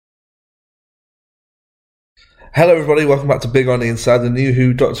Hello everybody, welcome back to Big on the Inside, the new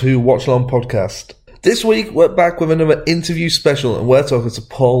Who Doctor Who Watch Along podcast. This week we're back with another interview special and we're talking to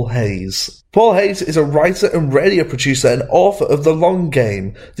Paul Hayes. Paul Hayes is a writer and radio producer and author of The Long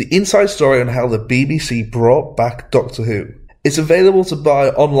Game, the inside story on how the BBC brought back Doctor Who. It's available to buy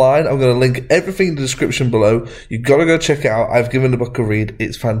online. I'm going to link everything in the description below. You've got to go check it out. I've given the book a read.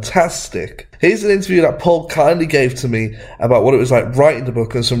 It's fantastic. Here's an interview that Paul kindly gave to me about what it was like writing the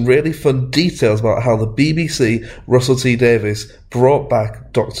book and some really fun details about how the BBC, Russell T Davies, brought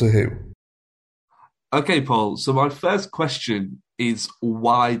back Doctor Who. Okay, Paul, so my first question is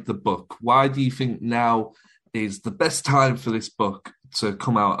why the book? Why do you think now is the best time for this book to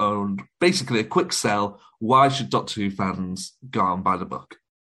come out on basically a quick sell? Why should Doctor Who fans go out and buy the book?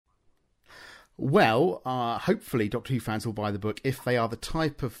 Well, hopefully Doctor Who fans will buy the book if they are the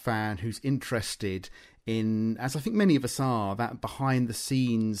type of fan who's interested in, as I think many of us are, that behind the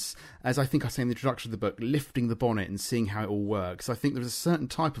scenes, as I think I say in the introduction of the book, lifting the bonnet and seeing how it all works. I think there's a certain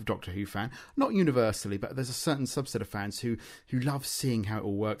type of Doctor Who fan, not universally, but there's a certain subset of fans who love seeing how it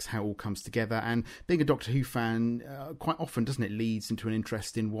all works, how it all comes together. And being a Doctor Who fan, quite often, doesn't it, leads into an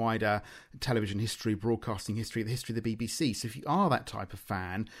interest in wider television history, broadcasting history, the history of the BBC. So if you are that type of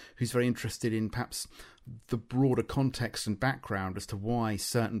fan who's very interested in perhaps the broader context and background as to why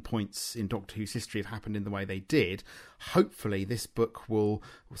certain points in Doctor Who's history have happened in the way they did, hopefully this book will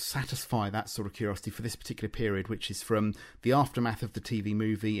satisfy that sort of curiosity for this particular period, which is from the aftermath of the TV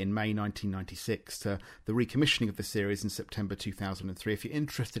movie in May 1996 to the recommissioning of the series in September 2003. If you're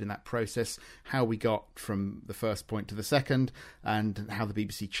interested in that process, how we got from the first point to the second, and how the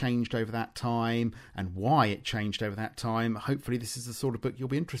BBC changed over that time, and why it changed over that time, hopefully this is the sort of book you'll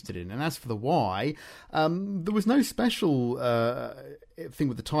be interested in. And as for the why, there was no special thing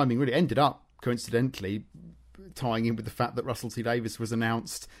with the timing. Really ended up, coincidentally, tying in with the fact that Russell T Davies was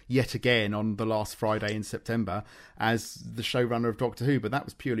announced yet again on the last Friday in September as the showrunner of Doctor Who, but that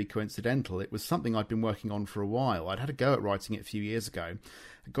was purely coincidental. It was something I'd been working on for a while. I'd had a go at writing it a few years ago.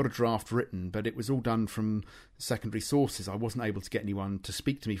 I got a draft written, but it was all done from secondary sources. I wasn't able to get anyone to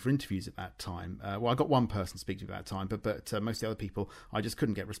speak to me for interviews at that time. Well, I got one person to speak to me at that time, but most of the other people I just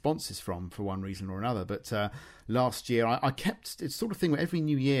couldn't get responses from for one reason or another. But last year I kept, it's sort of thing where every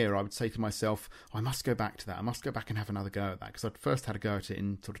new year I would say to myself, I must go back to that. I must go back and have another go at that, because I'd first had a go at it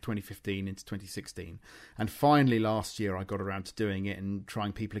in sort of 2015 into 2016. And finally last year I got around to doing it and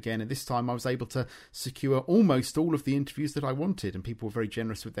trying people again. And this time I was able to secure almost all of the interviews that I wanted, and people were very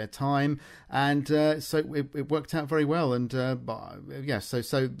generous with their time, and so it worked out very well. And so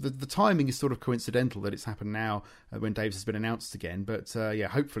the timing is sort of coincidental that it's happened now when Davies has been announced again. But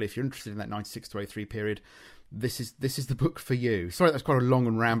hopefully if you're interested in that 96 to 83 period, this is the book for you. Sorry, that's quite a long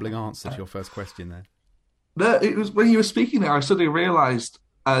and rambling answer to your first question there. No, it was when you were speaking there, I suddenly realised,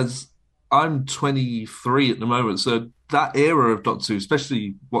 as I'm 23 at the moment, so that era of Doctor Who,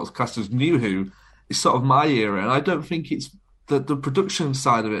 especially what's classed as New Who, is sort of my era, and I don't think it's the production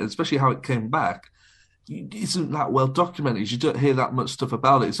side of it, especially how it came back, isn't that well documented. You don't hear that much stuff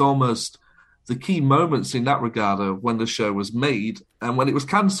about it. It's almost the key moments in that regard are when the show was made and when it was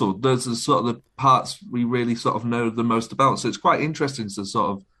cancelled. Those are sort of the parts we really sort of know the most about. So it's quite interesting to sort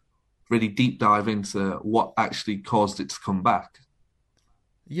of really deep dive into what actually caused it to come back.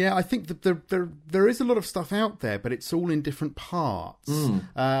 Yeah, I think that there is a lot of stuff out there, but it's all in different parts.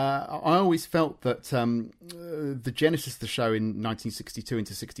 I always felt that the genesis of the show in 1962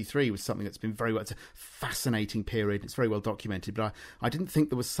 into 63 was something that's been very well. It's a fascinating period. It's very well documented, but I didn't think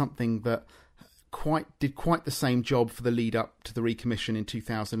there was something that did quite the same job for the lead up to the recommission in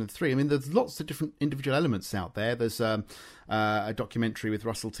 2003. I mean, there's lots of different individual elements out there. There's a documentary with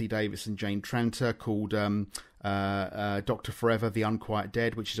Russell T Davies and Jane Tranter called Doctor Forever, The Unquiet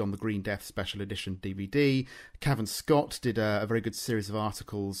Dead, which is on the Green Death Special Edition DVD. Cavan Scott did a very good series of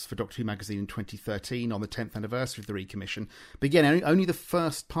articles for Doctor Who magazine in 2013 on the 10th anniversary of the recommission. But again, only the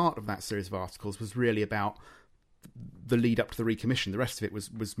first part of that series of articles was really about the lead up to the recommission. The rest of it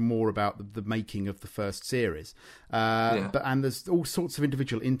was more about the making of the first series. And there's all sorts of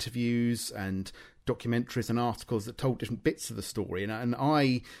individual interviews and documentaries and articles that told different bits of the story. And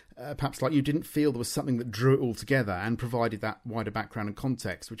I, perhaps like you, didn't feel there was something that drew it all together and provided that wider background and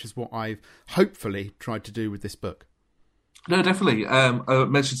context, which is what I've hopefully tried to do with this book. No, definitely. I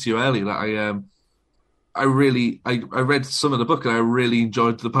mentioned to you earlier that I read some of the book and I really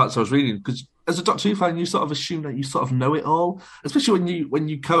enjoyed the parts I was reading, because as a Doctor Who fan, you sort of assume that you sort of know it all, especially when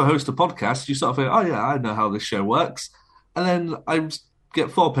you co-host a podcast. You sort of think, oh yeah, I know how this show works, and then I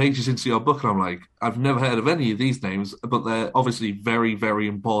get 4 pages into your book and I'm like, I've never heard of any of these names, but they're obviously very, very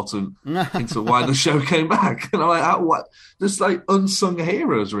important into why the show came back. And I'm like, what? There's like unsung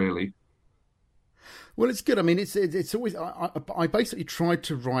heroes, really. Well, it's good. I mean, it's always. I basically tried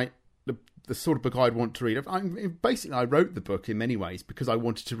to write the sort of book I'd want to read. I wrote the book in many ways because I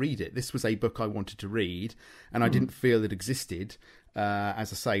wanted to read it. This was a book I wanted to read, and I didn't feel it existed.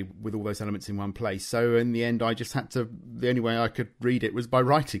 As I say, with all those elements in one place. So in the end, I just had to. The only way I could read it was by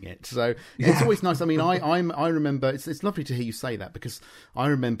writing it. So it's always nice. I mean, I remember. It's lovely to hear you say that, because I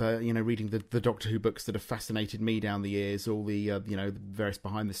remember, reading the Doctor Who books that have fascinated me down the years. All the the various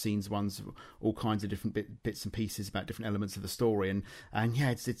behind the scenes ones, all kinds of different bits and pieces about different elements of the story. And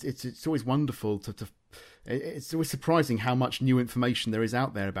yeah, it's always wonderful to. It's always surprising how much new information there is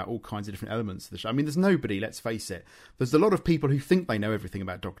out there about all kinds of different elements of the show. I mean, there's nobody, let's face it, there's a lot of people who think they know everything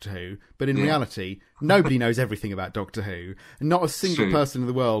about Doctor Who, but in reality, nobody knows everything about Doctor Who. Not a single person in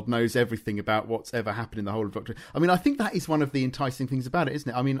the world knows everything about what's ever happened in the whole of Doctor Who. I mean, I think that is one of the enticing things about it,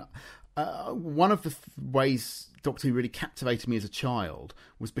 isn't it? I mean, one of the ways Doctor Who really captivated me as a child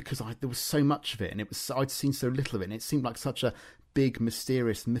was because there was so much of it, and I'd seen so little of it, and it seemed like such a big,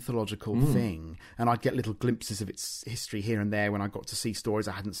 mysterious, mythological thing, and I'd get little glimpses of its history here and there when I got to see stories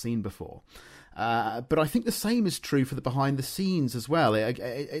I hadn't seen before. But I think the same is true for the behind the scenes as well.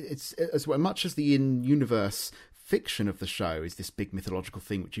 It's as much as the in-universe fiction of the show is this big mythological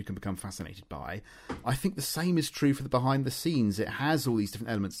thing which you can become fascinated by. I think the same is true for the behind the scenes. It has all these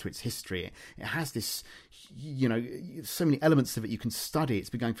different elements to its history. It has this, so many elements of it you can study. It's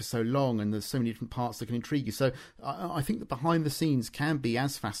been going for so long, and there's so many different parts that can intrigue you. So I think that behind the scenes can be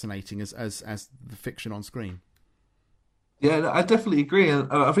as fascinating as the fiction on screen. Yeah, I definitely agree.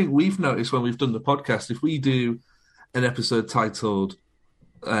 And I think we've noticed when we've done the podcast, if we do an episode titled,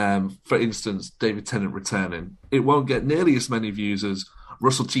 for instance, David Tennant returning, it won't get nearly as many views as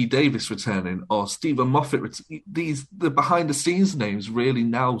Russell T Davies returning or Stephen Moffat. The behind the scenes names really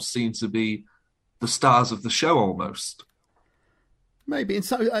now seem to be the stars of the show almost. Maybe, and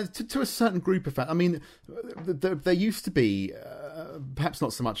so to a certain group of fans. I mean, there used to be, perhaps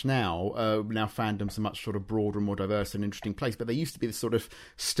not so much now. Now fandom's a much sort of broader, more diverse and interesting place. But there used to be this sort of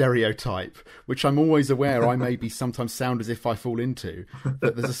stereotype, which I'm always aware I maybe sometimes sound as if I fall into.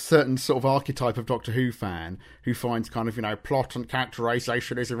 That there's a certain sort of archetype of Doctor Who fan who finds kind of plot and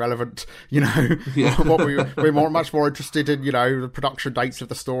characterization is irrelevant. What we're much more interested in the production dates of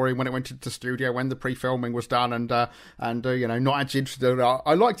the story, when it went into studio, when the pre-filming was done, and not actually interested.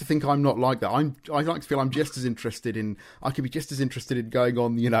 I like to think I'm not like that. I like to feel I'm just as interested in. I could be just as interested in going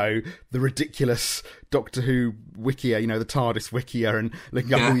on, the ridiculous Doctor Who Wikia, the TARDIS Wikia, and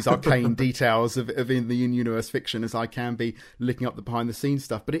looking up all these arcane details of in the in-universe fiction as I can be looking up the behind-the-scenes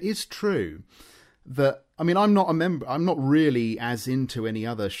stuff. But it is true that, I mean, I'm not a member. I'm not really as into any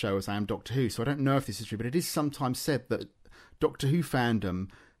other show as I am Doctor Who, so I don't know if this is true. But it is sometimes said that Doctor Who fandom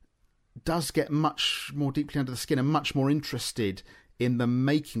does get much more deeply under the skin and much more interested in the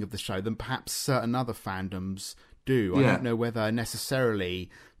making of the show than perhaps certain other fandoms do. I don't know whether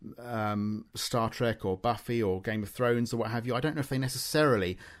necessarily Star Trek or Buffy or Game of Thrones or what have you, I don't know if they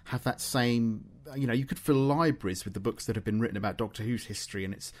necessarily have that same, you could fill libraries with the books that have been written about Doctor Who's history,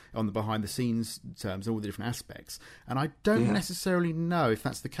 and it's on the behind the scenes terms, all the different aspects. And I don't necessarily know if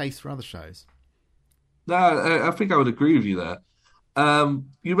that's the case for other shows. No, I think I would agree with you there.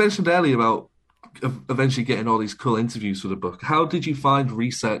 You mentioned earlier about eventually getting all these cool interviews for the book. How did you find the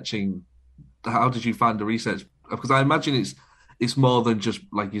research? Because I imagine it's more than just,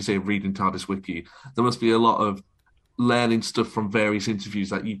 like you say, reading TARDIS Wiki. There must be a lot of learning stuff from various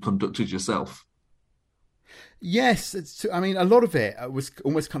interviews that you conducted yourself. Yes, a lot of it was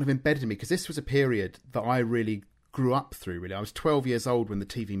almost kind of embedded in me, because this was a period that I really grew up through, really. I was 12 years old when the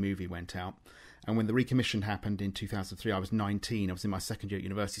TV movie went out. And when the recommission happened in 2003, I was 19. I was in my second year at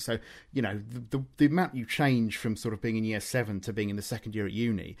university. So, the amount you change from sort of being in year 7 to being in the second year at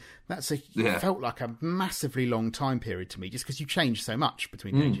uni, it felt like a massively long time period to me, just because you change so much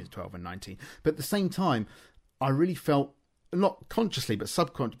between the ages of 12 and 19. But at the same time, I really felt, not consciously, but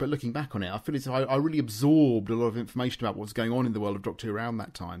but looking back on it, I feel as if I really absorbed a lot of information about what was going on in the world of Doctor Who around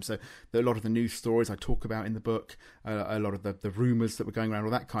that time. So a lot of the news stories I talk about in the book, a lot of the rumours that were going around,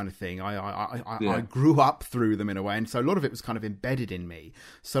 all that kind of thing, I grew up through them in a way, and so a lot of it was kind of embedded in me.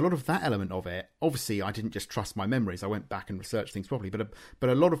 So a lot of that element of it, obviously I didn't just trust my memories, I went back and researched things properly, but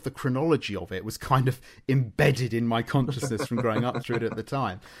a lot of the chronology of it was kind of embedded in my consciousness from growing up through it at the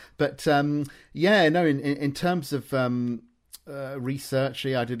time. But in terms of research,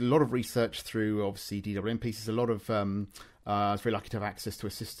 I did a lot of research through obviously DWM pieces. I was very lucky to have access to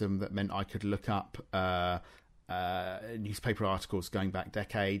a system that meant I could look up newspaper articles going back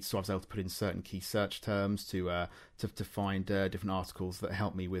decades, so I was able to put in certain key search terms to find different articles that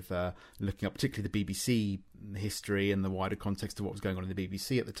helped me with looking up particularly the BBC history and the wider context of what was going on in the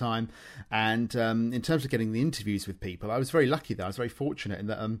BBC at the time. And in terms of getting the interviews with people, I was very lucky there. I was very fortunate in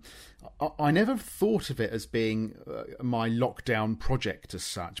that I never thought of it as being my lockdown project as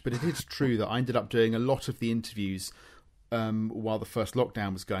such, but it is true that I ended up doing a lot of the interviews while the first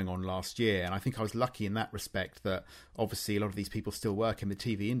lockdown was going on last year. And I think I was lucky in that respect that obviously a lot of these people still work in the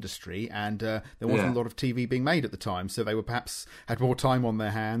TV industry, and there wasn't a lot of TV being made at the time. So they were perhaps had more time on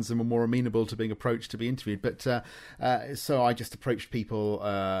their hands and were more amenable to being approached to be interviewed. But so I just approached people.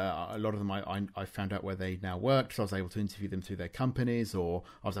 A lot of them I found out where they now worked, so I was able to interview them through their companies, or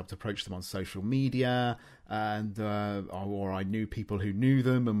I was able to approach them on social media. And or I knew people who knew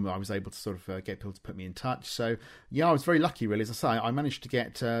them, and I was able to sort of get people to put me in touch. So yeah, I was very lucky, really. As I say, I managed to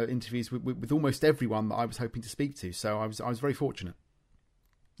get interviews with almost everyone that I was hoping to speak to. So I was very fortunate.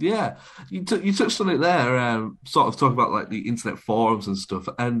 Yeah, you touched on it there, sort of talking about like the internet forums and stuff.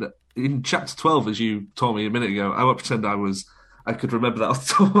 And in chapter 12, as you told me a minute ago, I won't pretend I could remember that off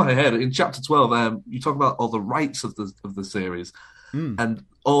the top of my head. In chapter 12, you talk about all the rights of the series and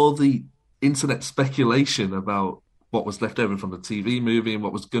all the internet speculation about what was left over from the TV movie and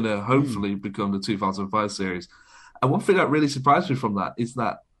what was going to hopefully become the 2005 series. And one thing that really surprised me from that is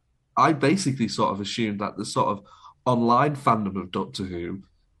that I basically sort of assumed that the sort of online fandom of Doctor Who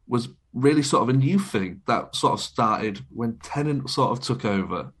was really sort of a new thing that sort of started when Tennant sort of took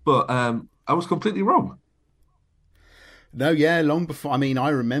over. But I was completely wrong. No, yeah, long before. I mean, I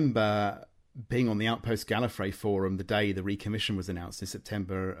remember being on the Outpost Gallifrey forum the day the recommission was announced in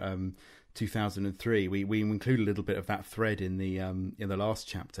September 2003. We include a little bit of that thread in the last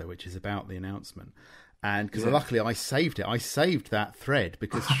chapter, which is about the announcement. And because luckily I saved it. I saved that thread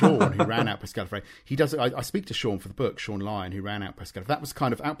because Sean, who ran Outpost Gallifrey, he does. I speak to Sean for the book, Sean Lyon, who ran Outpost Gallifrey. That was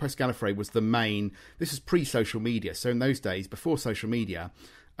kind of Outpost Gallifrey was the main. This is pre-social media, so in those days, before social media,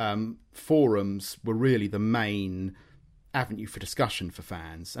 forums were really the main avenue for discussion for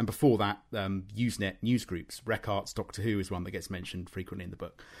fans. And before that, Usenet news groups, Recart's Doctor Who is one that gets mentioned frequently in the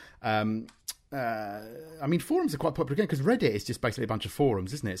book. I mean, forums are quite popular again because Reddit is just basically a bunch of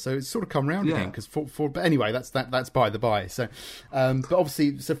forums, isn't it? So it's sort of come around again because but anyway, that's by the by. So, but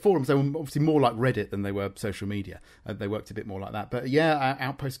obviously, so forums, they were obviously more like Reddit than they were social media. They worked a bit more like that. But yeah,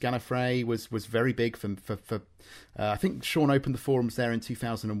 Outpost Gallifrey was very big for I think Sean opened the forums there in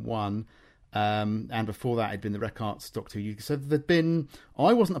 2001. And before that, had been the Recart's Doctor Who. So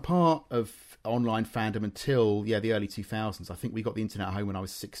I wasn't a part of online fandom until the early 2000s. I think we got the internet at home when I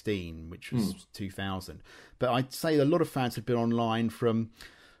was 16, which was 2000. But I'd say a lot of fans had been online from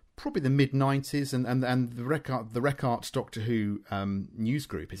probably the mid 90s, and the Recart's Doctor Who news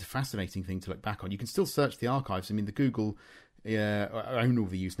group is a fascinating thing to look back on. You can still search the archives. I mean, the Google. I own all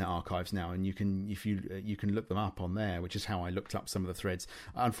the Usenet archives now, and you can look them up on there, which is how I looked up some of the threads.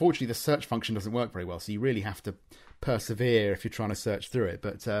 Unfortunately, the search function doesn't work very well, so you really have to persevere if you're trying to search through it.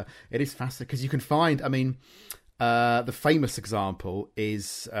 But it is fascinating because you can find. I mean, the famous example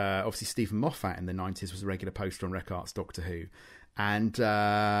is obviously Stephen Moffat in the 90s was a regular poster on Recart's Doctor Who. And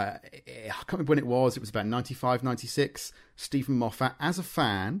I can't remember when it was. It was about 95, 96. Stephen Moffat, as a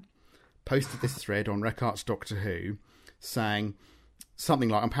fan, posted this thread on Recart's Doctor Who, saying something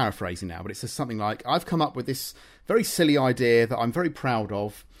like, I'm paraphrasing now, but it says something like, I've come up with this very silly idea that I'm very proud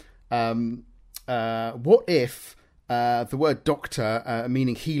of. What if the word doctor,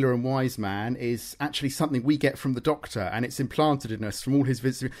 meaning healer and wise man, is actually something we get from the Doctor, and it's implanted in us from all his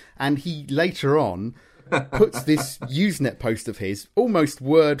visits. And he later on puts this Usenet post of his, almost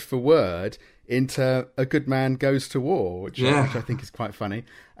word for word, into A Good Man Goes to War, which I think is quite funny.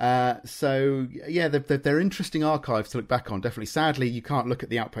 So, yeah, they're interesting archives to look back on, definitely. Sadly, you can't look at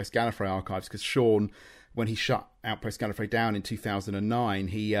the Outpost Gallifrey archives because Sean, when he shut Outpost Gallifrey down in 2009,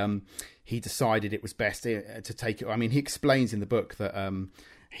 he decided it was best to take it. I mean, he explains in the book that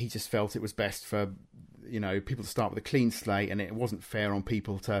he just felt it was best for, people to start with a clean slate, and it wasn't fair on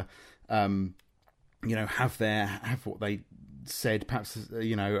people to, have what they said perhaps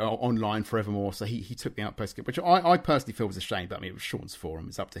online forevermore. So he took the Outpost, which I personally feel was a shame, but I mean it was Sean's forum,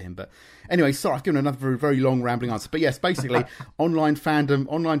 it's up to him. But anyway, sorry, I've given another very, very long rambling answer, but yes, basically online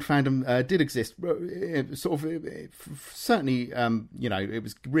fandom did exist, sort of certainly it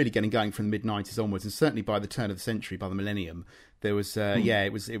was really getting going from the mid-90s onwards, and certainly by the turn of the century, by the millennium, there was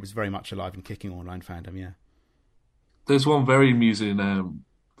it was very much alive and kicking, online fandom. There's one very amusing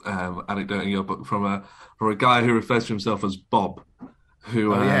anecdote in your book from a guy who refers to himself as Bob,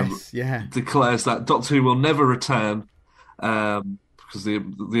 who declares that Doctor Who will never return because because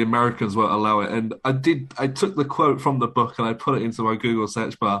the Americans won't allow it. And I took the quote from the book and I put it into my Google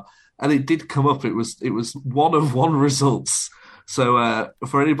search bar, and it did come up. It was one of one results. So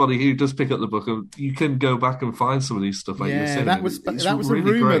for anybody who does pick up the book, you can go back and find some of these stuff. Like you're saying. that was really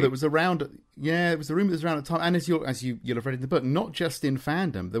a rumor that was around. Yeah, it was a rumor that was around at the time. And as you'll have read in the book, not just in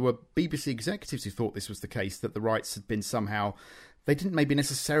fandom, there were BBC executives who thought this was the case, that the rights had been somehow. They didn't maybe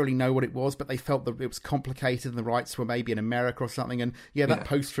necessarily know what it was, but they felt that it was complicated and the rights were maybe in America or something. And that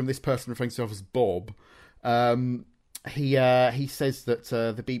post from this person referring to himself as Bob, he says that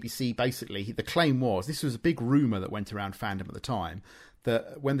the BBC basically, the claim was, this was a big rumour that went around fandom at the time,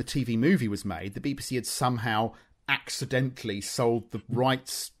 that when the TV movie was made, the BBC had somehow accidentally sold the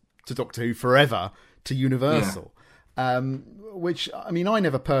rights to Doctor Who forever to Universal. Which, I mean, I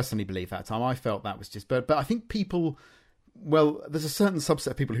never personally believed that time. I felt that was just... But I think people... Well, there's a certain subset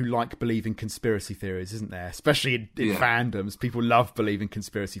of people who like believing conspiracy theories, isn't there? Especially in fandoms, people love believing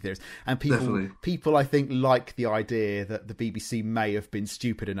conspiracy theories, and people I think like the idea that the BBC may have been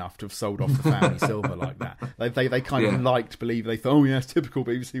stupid enough to have sold off the family silver like that. They kind of liked believing. They thought, oh yes, typical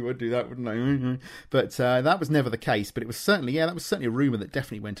BBC would do that, wouldn't they? But that was never the case. But it was certainly that was certainly a rumor that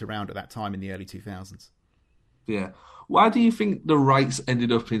definitely went around at that time in the early 2000s. Yeah, why do you think the rights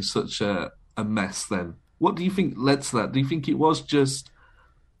ended up in such a mess then? What do you think led to that? Do you think it was just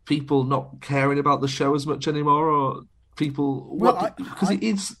people not caring about the show as much anymore, or people? Because it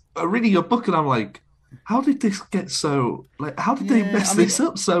is reading your book, and I'm like, how did this get so? Like, how did they mess this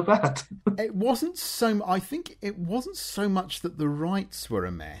up so bad? It wasn't so. I think it wasn't so much that the rights were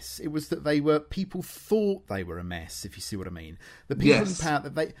a mess. It was that people thought they were a mess. If you see what I mean, the people in power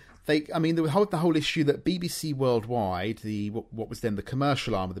that they. I mean, the whole issue that BBC Worldwide, what was then the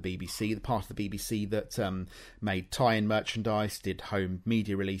commercial arm of the BBC, the part of the BBC that made tie-in merchandise, did home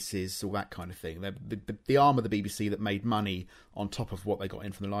media releases, all that kind of thing. The arm of the BBC that made money on top of what they got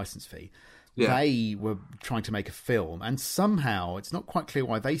in from the licence fee. Yeah. They were trying to make a film, and somehow it's not quite clear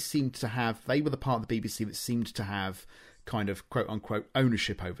why they were the part of the BBC that seemed to have kind of quote unquote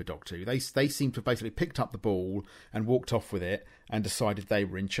ownership over Doctor Who. They seemed to have basically picked up the ball and walked off with it and decided they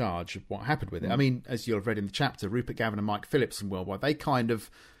were in charge of what happened with it. I mean, as you'll have read in the chapter, Rupert Gavin and Mike Phillips from Worldwide, they kind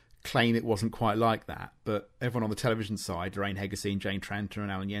of claim it wasn't quite like that, but everyone on the television side, Lorraine Hegarty, Jane Tranter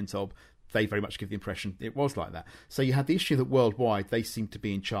and Alan Yentob, they very much give the impression it was like that. So you had the issue that Worldwide, they seemed to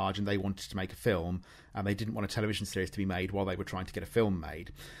be in charge and they wanted to make a film, and they didn't want a television series to be made while they were trying to get a film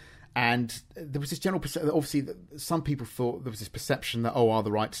made. And there was this general perception, obviously, some people thought there was this perception that, are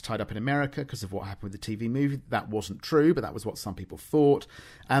the rights tied up in America because of what happened with the TV movie? That wasn't true, but that was what some people thought.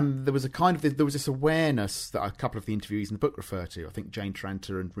 And there was this awareness that a couple of the interviewees in the book refer to. I think Jane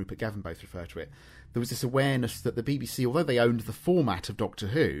Tranter and Rupert Gavin both refer to it. There was this awareness that the BBC, although they owned the format of Doctor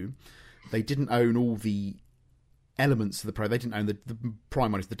Who, they didn't own all the elements of the They didn't own the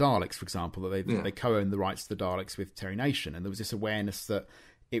prime one is the Daleks, for example. They co-owned the rights to the Daleks with Terry Nation, and there was this awareness that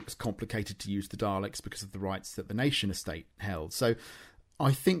it was complicated to use the Daleks because of the rights that the Nation estate held. So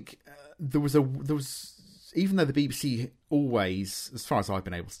I think there was even though the BBC always, as far as I've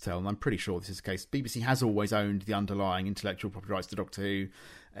been able to tell, and I'm pretty sure this is the case, BBC has always owned the underlying intellectual property rights to Doctor Who.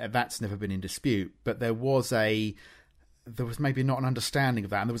 That's never been in dispute. But there was maybe not an understanding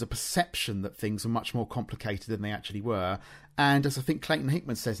of that, and there was a perception that things were much more complicated than they actually were. And as I think Clayton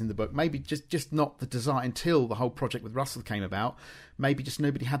Hickman says in the book, maybe just not the desire until the whole project with Russell came about. Maybe just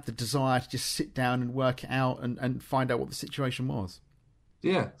nobody had the desire to just sit down and work it out and find out what the situation was.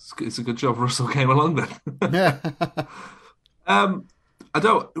 Yeah, it's a good job Russell came along then. Yeah.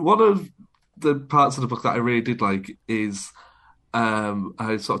 One of the parts of the book that I really did like is,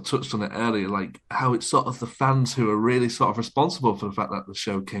 I sort of touched on it earlier, like how it's sort of the fans who are really sort of responsible for the fact that the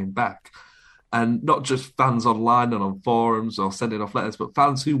show came back. And not just fans online and on forums or sending off letters, but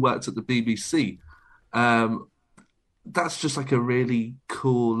fans who worked at the BBC. That's just like a really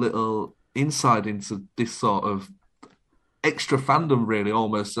cool little insight into this sort of extra fandom, really,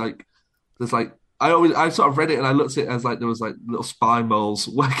 almost. Like, there's like, I sort of read it and I looked at it as like there was like little spy moles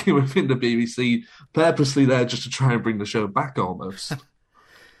working within the BBC, purposely there just to try and bring the show back almost.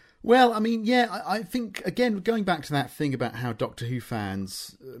 Well, I mean, yeah, I think, again, going back to that thing about how Doctor Who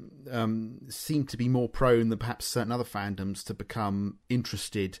fans seem to be more prone than perhaps certain other fandoms to become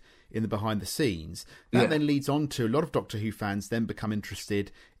interested in the behind the scenes, that then leads on to a lot of Doctor Who fans then become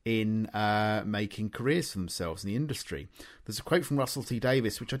interested in making careers for themselves in the industry. There's a quote from Russell T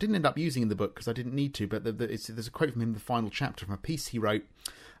Davies, which I didn't end up using in the book because I didn't need to, but there's a quote from him in the final chapter from a piece he wrote.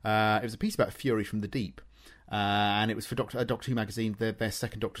 It was a piece about Fury from the Deep. and it was for Doctor Who magazine, their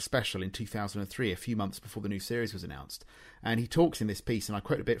second Doctor special in 2003, a few months before the new series was announced. And he talks in this piece, and I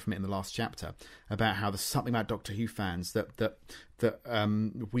quote a bit from it in the last chapter, about how there's something about Doctor Who fans that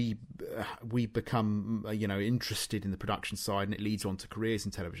we become interested in the production side, and it leads on to careers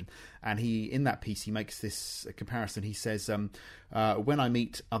in television. And in that piece he makes this comparison. He says, when I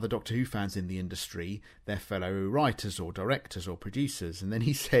meet other Doctor Who fans in the industry, they're fellow writers or directors or producers, and then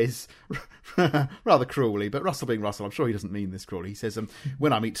he says, rather cruelly, but Russell being Russell, I'm sure he doesn't mean this cruelly, he says,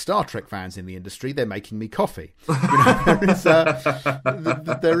 when I meet Star Trek fans in the industry, they're making me coffee. There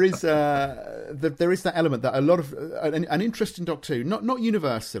is that element that a lot of an interest in Doctor Who, not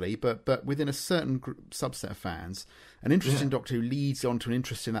universally, but within a certain subset of fans, an interest in Doctor Who leads on to an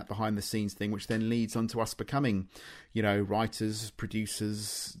interest in that behind the scenes thing, which then leads on to us becoming, writers,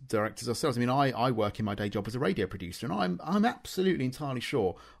 producers, directors ourselves. I mean, I work in my day job as a radio producer, and I'm absolutely entirely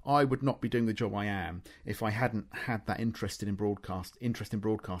sure I would not be doing the job I am if I hadn't had that interest in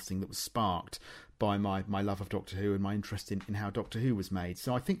broadcasting that was sparked by my love of Doctor Who and my interest in how Doctor Who was made.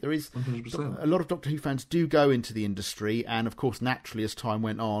 So I think there is 100%. A lot of Doctor Who fans do go into the industry, and of course, naturally, as time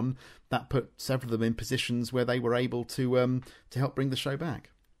went on, that put several of them in positions where they were able to help bring the show back.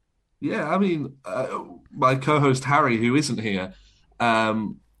 Yeah, I mean, my co-host Harry, who isn't here,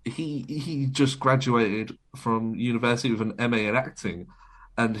 he just graduated from university with an MA in acting,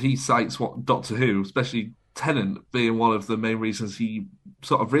 and he cites what Doctor Who, especially Tennant, being one of the main reasons he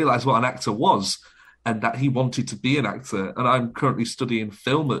sort of realised what an actor was and that he wanted to be an actor. And I'm currently studying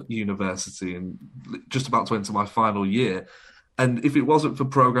film at university and just about to enter my final year. And if it wasn't for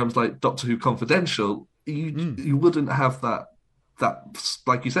programmes like Doctor Who Confidential, you wouldn't have that,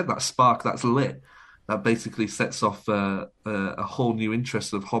 like you said, that spark that's lit, that basically sets off a whole new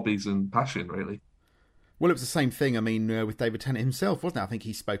interest of hobbies and passion, really. Well, it was the same thing, I mean, with David Tennant himself, wasn't it? I think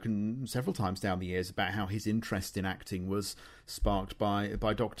he's spoken several times down the years about how his interest in acting was sparked by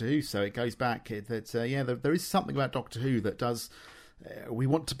Doctor Who. So it goes back that, there is something about Doctor Who that does... we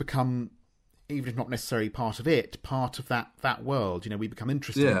want to become, even if not necessarily part of it, part of that world. We become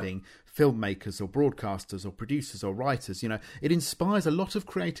interested in being filmmakers or broadcasters or producers or writers. It inspires a lot of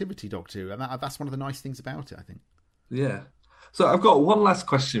creativity, Doctor Who, and that's one of the nice things about it, I think. Yeah. So I've got one last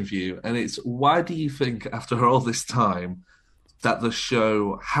question for you, and it's, why do you think, after all this time, that the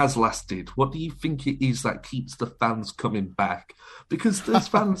show has lasted? What do you think it is that keeps the fans coming back? Because there's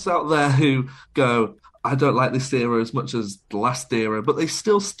fans out there who go, I don't like this era as much as the last era, but they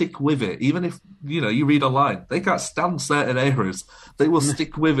still stick with it. Even if, you read online, they can't stand certain eras. They will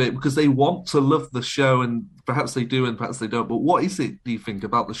stick with it because they want to love the show, and perhaps they do and perhaps they don't. But what is it, do you think,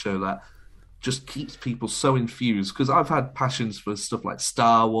 about the show that just keeps people so infused? Because I've had passions for stuff like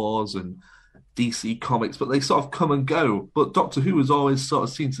Star Wars and DC Comics, but they sort of come and go. But Doctor Who has always sort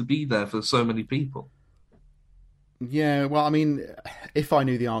of seemed to be there for so many people. Yeah, well, I mean, if I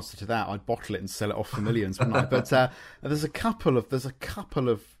knew the answer to that, I'd bottle it and sell it off for millions, wouldn't I? But there's a couple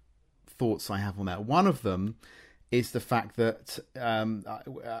of thoughts I have on that. One of them is the fact that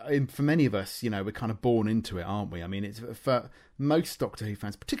for many of us, we're kind of born into it, aren't we? I mean, it's for most Doctor Who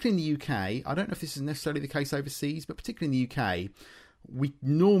fans, particularly in the UK. I don't know if this is necessarily the case overseas, but particularly in the UK, we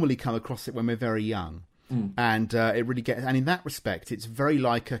normally come across it when we're very young. And it really gets, and in that respect, it's very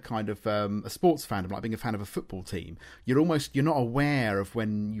like a kind of a sports fandom, like being a fan of a football team. You're not aware of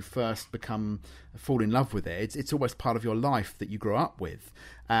when you first fall in love with it. It's almost part of your life that you grow up with.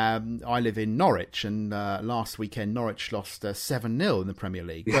 I live in Norwich, and last weekend Norwich lost 7-0 in the Premier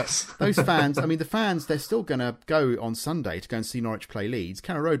League. Yes. But those fans, I mean, the fans, they're still going to go on Sunday to go and see Norwich play Leeds.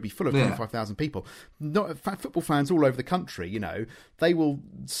 Carrow Road be full of 25,000 people. Football fans all over the country, they will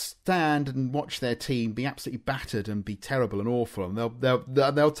stand and watch their team be absolutely battered and be terrible and awful, and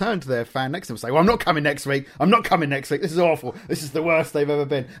they'll turn to their fan next to them and say, well, I'm not coming next week. This is awful. This is the worst they've ever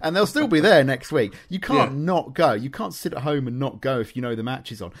been. And they'll still be there next week. You can't not go. You can't sit at home and not go if you know the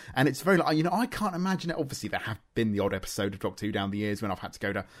match is on. And it's very like, I can't imagine it. Obviously, there have been the odd episode of Doctor Who down the years when I've had to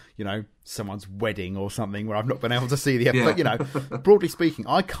go to, someone's wedding or something where I've not been able to see the episode. But, broadly speaking,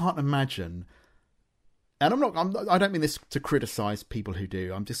 I can't imagine. And I don't mean this to criticise people who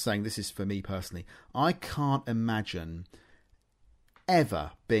do. I'm just saying this is for me personally. I can't imagine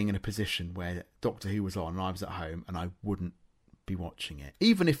ever being in a position where Doctor Who was on and I was at home and I wouldn't be watching it.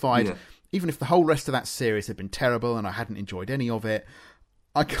 Even if the whole rest of that series had been terrible and I hadn't enjoyed any of it,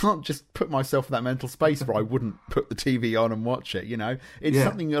 I can't just put myself in that mental space where I wouldn't put the TV on and watch it, It's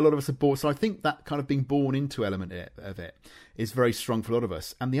something a lot of us are born. So I think that kind of being born into element of it is very strong for a lot of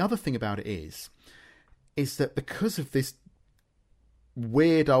us. And the other thing about it is that because of this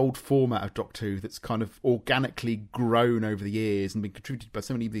weird old format of Doctor Who that's kind of organically grown over the years and been contributed by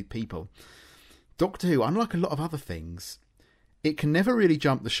so many people, Doctor Who, unlike a lot of other things, it can never really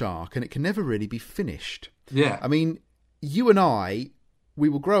jump the shark and it can never really be finished. Yeah. I mean, you and I, we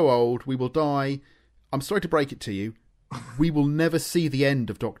will grow old, we will die. I'm sorry to break it to you. We will never see the end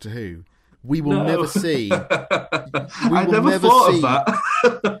of Doctor Who. We will never see. I never thought of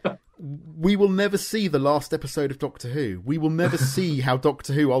that. We will never see the last episode of Doctor Who. We will never see how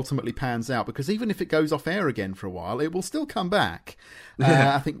Doctor Who ultimately pans out, because even if it goes off air again for a while, it will still come back.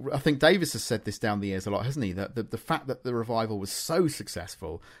 Yeah. I think Davis has said this down the years a lot, hasn't he? That the fact that the revival was so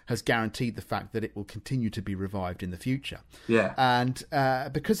successful has guaranteed the fact that it will continue to be revived in the future. Yeah. And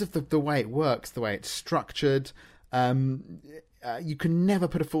because of the way it works, the way it's structured, you can never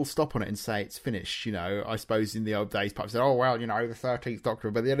put a full stop on it and say it's finished. You know, I suppose in the old days, perhaps said, "Oh well, you know, the 13th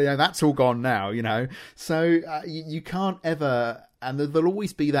Doctor," but that's all gone now. You know, so you can't ever, and there'll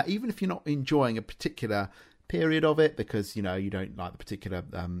always be that, even if you're not enjoying a particular period of it because you don't like the particular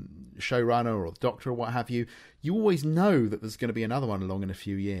showrunner or the Doctor or what have you. You always know that there's going to be another one along in a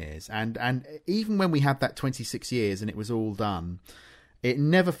few years, and even when we had that 26 years and it was all done. It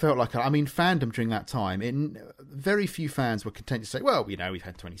never felt like... I mean, fandom during that time, very few fans were content to say, well, we've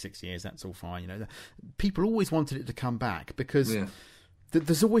had 26 years, that's all fine. People always wanted it to come back because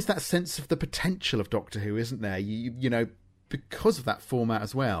there's always that sense of the potential of Doctor Who, isn't there? Because of that format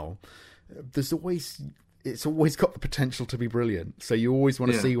as well, it's always got the potential to be brilliant. So you always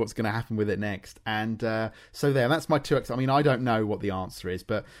want to see what's going to happen with it next. And that's my two... I mean, I don't know what the answer is,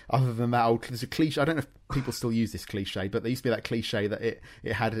 but other than that there's a cliche. I don't know if people still use this cliche, but there used to be that cliche that it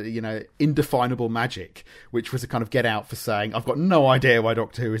had, indefinable magic, which was a kind of get out for saying, I've got no idea why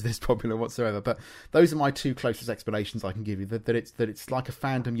Doctor Who is this popular whatsoever. But those are my two closest explanations I can give you, that it's like a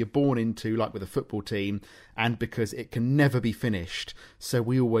fandom you're born into, like with a football team, and because it can never be finished. So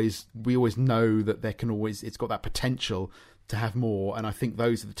we always know that it's got that potential to have more. And I think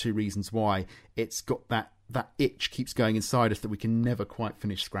those are the two reasons why it's got that itch keeps going inside us that we can never quite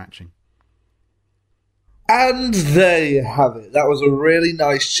finish scratching. And there you have it. That was a really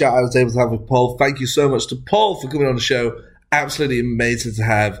nice chat I was able to have with Paul. Thank you so much to Paul for coming on the show. Absolutely amazing to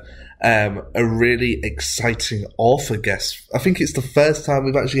have a really exciting author guest. I think it's the first time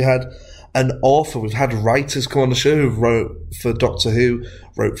we've actually had an author. We've had writers come on the show who wrote for Doctor Who,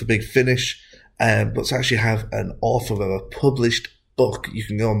 wrote for Big Finish, but to actually have an author of a published book you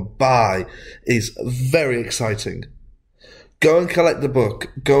can go and buy is very exciting. Go and collect the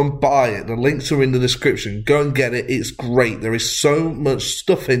book. Go and buy it. The links are in the description. Go and get it. It's great. There is so much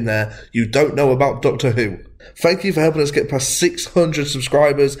stuff in there you don't know about Doctor Who. Thank you for helping us get past 600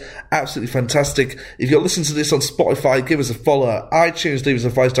 subscribers. Absolutely fantastic. If you're listening to this on Spotify, give us a follow. iTunes, leave us a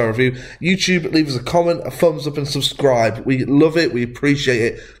 5-star review. YouTube, leave us a comment, a thumbs up and subscribe. We love it. We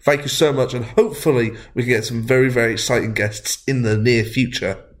appreciate it. Thank you so much. And hopefully we can get some very, very exciting guests in the near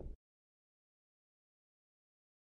future.